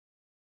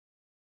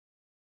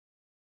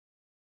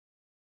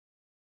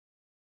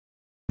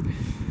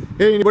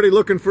Hey, anybody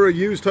looking for a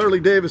used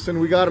Harley Davidson?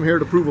 We got them here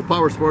at Approval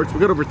Power Sports.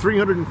 We got over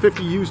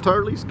 350 used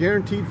Harleys,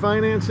 guaranteed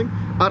financing,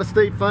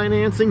 out-of-state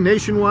financing,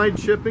 nationwide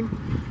shipping.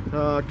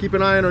 Keep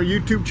an eye on our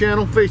YouTube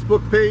channel,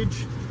 Facebook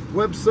page,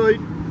 website.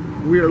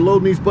 We are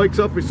loading these bikes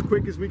up as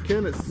quick as we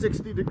can. It's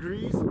 60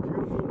 degrees, a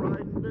beautiful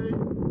riding day.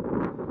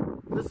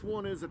 This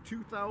one is a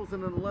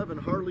 2011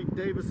 Harley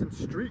Davidson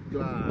Street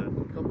Glide.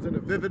 Comes in a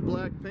vivid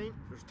black paint.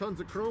 There's tons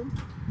of chrome.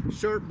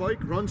 Sharp bike,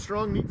 runs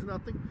strong, needs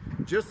nothing.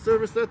 Just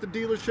serviced at the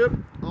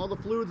dealership. All the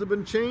fluids have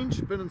been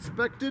changed, been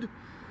inspected.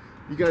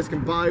 You guys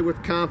can buy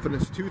with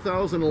confidence.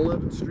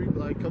 2011 Street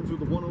Glide comes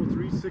with a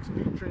 103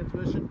 6-speed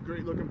transmission.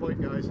 Great looking bike,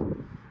 guys.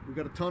 We've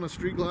got a ton of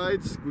Street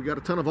Glides. We've got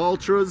a ton of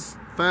Ultras,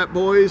 Fat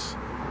Boys,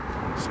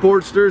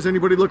 Sportsters.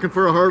 Anybody looking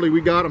for a Harley,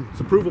 we got them.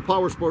 It's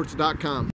ApprovalPowersports.com.